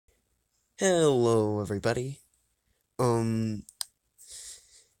Hello, everybody. Um,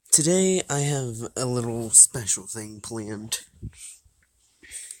 Today I have a little special thing planned.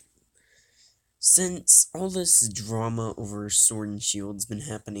 Since all this drama over Sword and Shield's been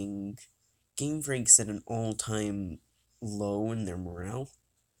happening, Game Freak's at an all-time low in their morale.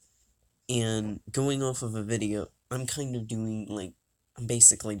 And going off of a video, I'm kind of doing, I'm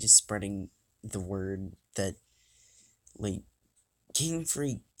basically just spreading the word that, like, Game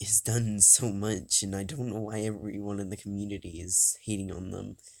Freak has done so much, and I don't know why everyone in the community is hating on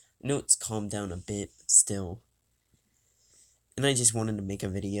them. I know it's calmed down a bit, but still. And I just wanted to make a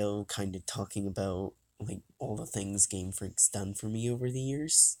video kind of talking about, all the things Game Freak's done for me over the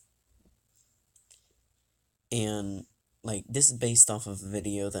years. And, this is based off of a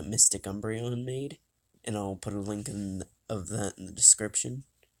video that Mystic Umbreon made, and I'll put a link of that in the description.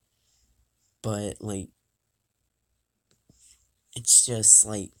 But, it's just,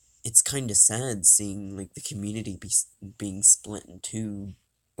 it's kind of sad seeing, the community being split in two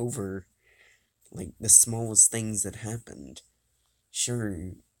over, the smallest things that happened.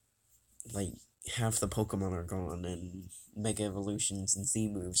 Sure, half the Pokemon are gone, and Mega Evolutions and Z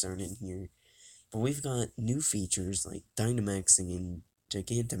moves aren't in here. But we've got new features like Dynamaxing and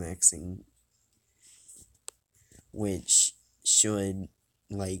Gigantamaxing, which should,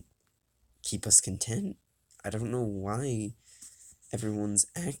 keep us content. I don't know why everyone's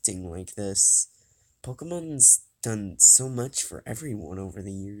acting like this. Pokemon's done so much for everyone over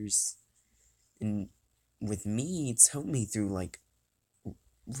the years. And with me, it's helped me through,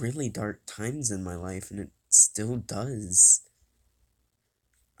 really dark times in my life, and it still does.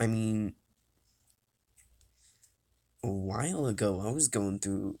 I mean, a while ago, I was going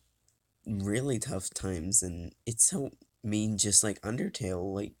through really tough times, and it's helped me just like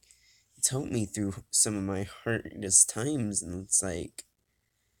Undertale, it's helped me through some of my hardest times, and it's I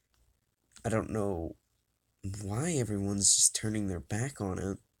don't know why everyone's just turning their back on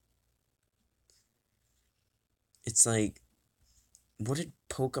it. It's what did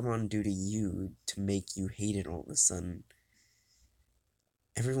Pokemon do to you to make you hate it all of a sudden?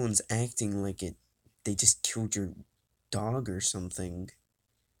 Everyone's acting like they just killed your dog or something.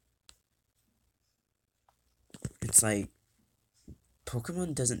 It's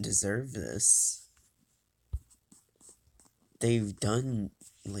Pokemon doesn't deserve this. They've done,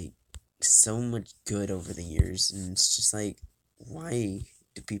 so much good over the years, and it's just why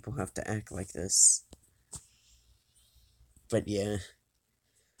do people have to act like this? But yeah,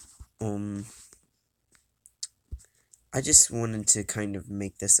 I just wanted to kind of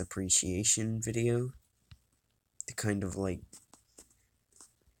make this appreciation video to kind of,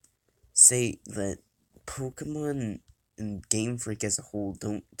 say that Pokemon and Game Freak as a whole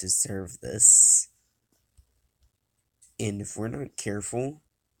don't deserve this. And if we're not careful,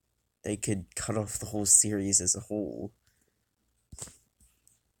 they could cut off the whole series as a whole.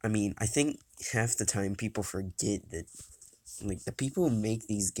 I mean, I think half the time people forget that, the people who make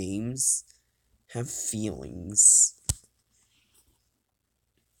these games have feelings.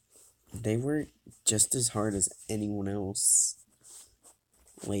 They work just as hard as anyone else.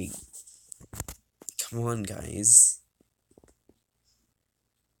 Come on, guys.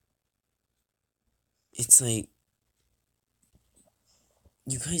 It's you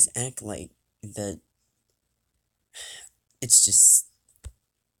guys act like that. It's just,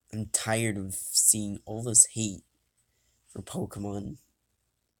 I'm tired of seeing all this hate for Pokemon.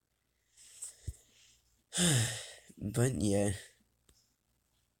 But yeah.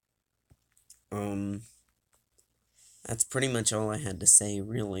 That's pretty much all I had to say,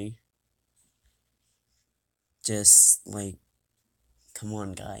 really. Just, come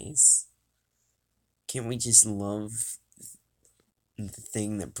on, guys. Can't we just love the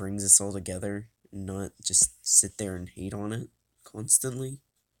thing that brings us all together and not just sit there and hate on it constantly?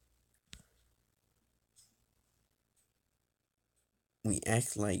 We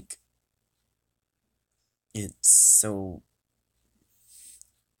act like it's so,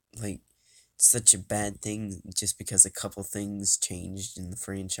 such a bad thing just because a couple things changed in the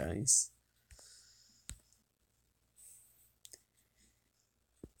franchise.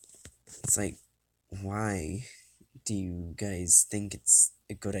 It's why do you guys think it's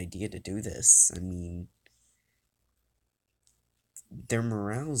a good idea to do this? I mean, their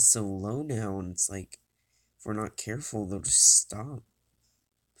morale's so low now, and it's if we're not careful, they'll just stop.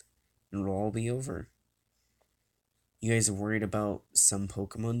 And it'll all be over. You guys are worried about some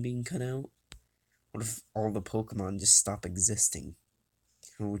Pokemon being cut out? What if all the Pokemon just stop existing?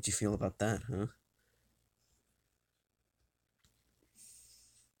 How would you feel about that, huh?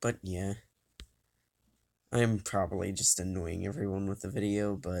 But yeah. I'm probably just annoying everyone with the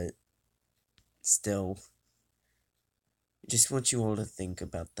video, but still, just want you all to think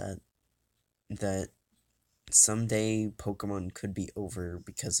about that someday Pokemon could be over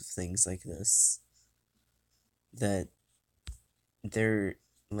because of things like this. That they're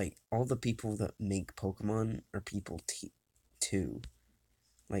like all the people that make Pokemon are people too.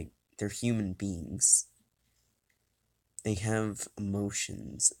 Like they're human beings. They have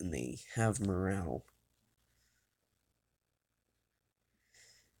emotions and they have morale.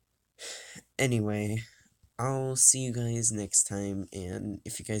 Anyway, I'll see you guys next time, and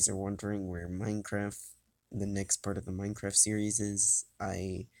if you guys are wondering where the next part of the Minecraft series is,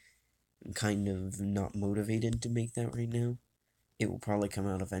 I'm kind of not motivated to make that right now. It will probably come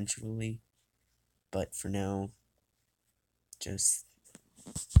out eventually, but for now, just,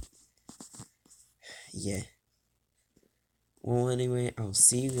 yeah. Well, anyway, I'll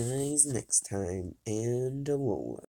see you guys next time, and alola.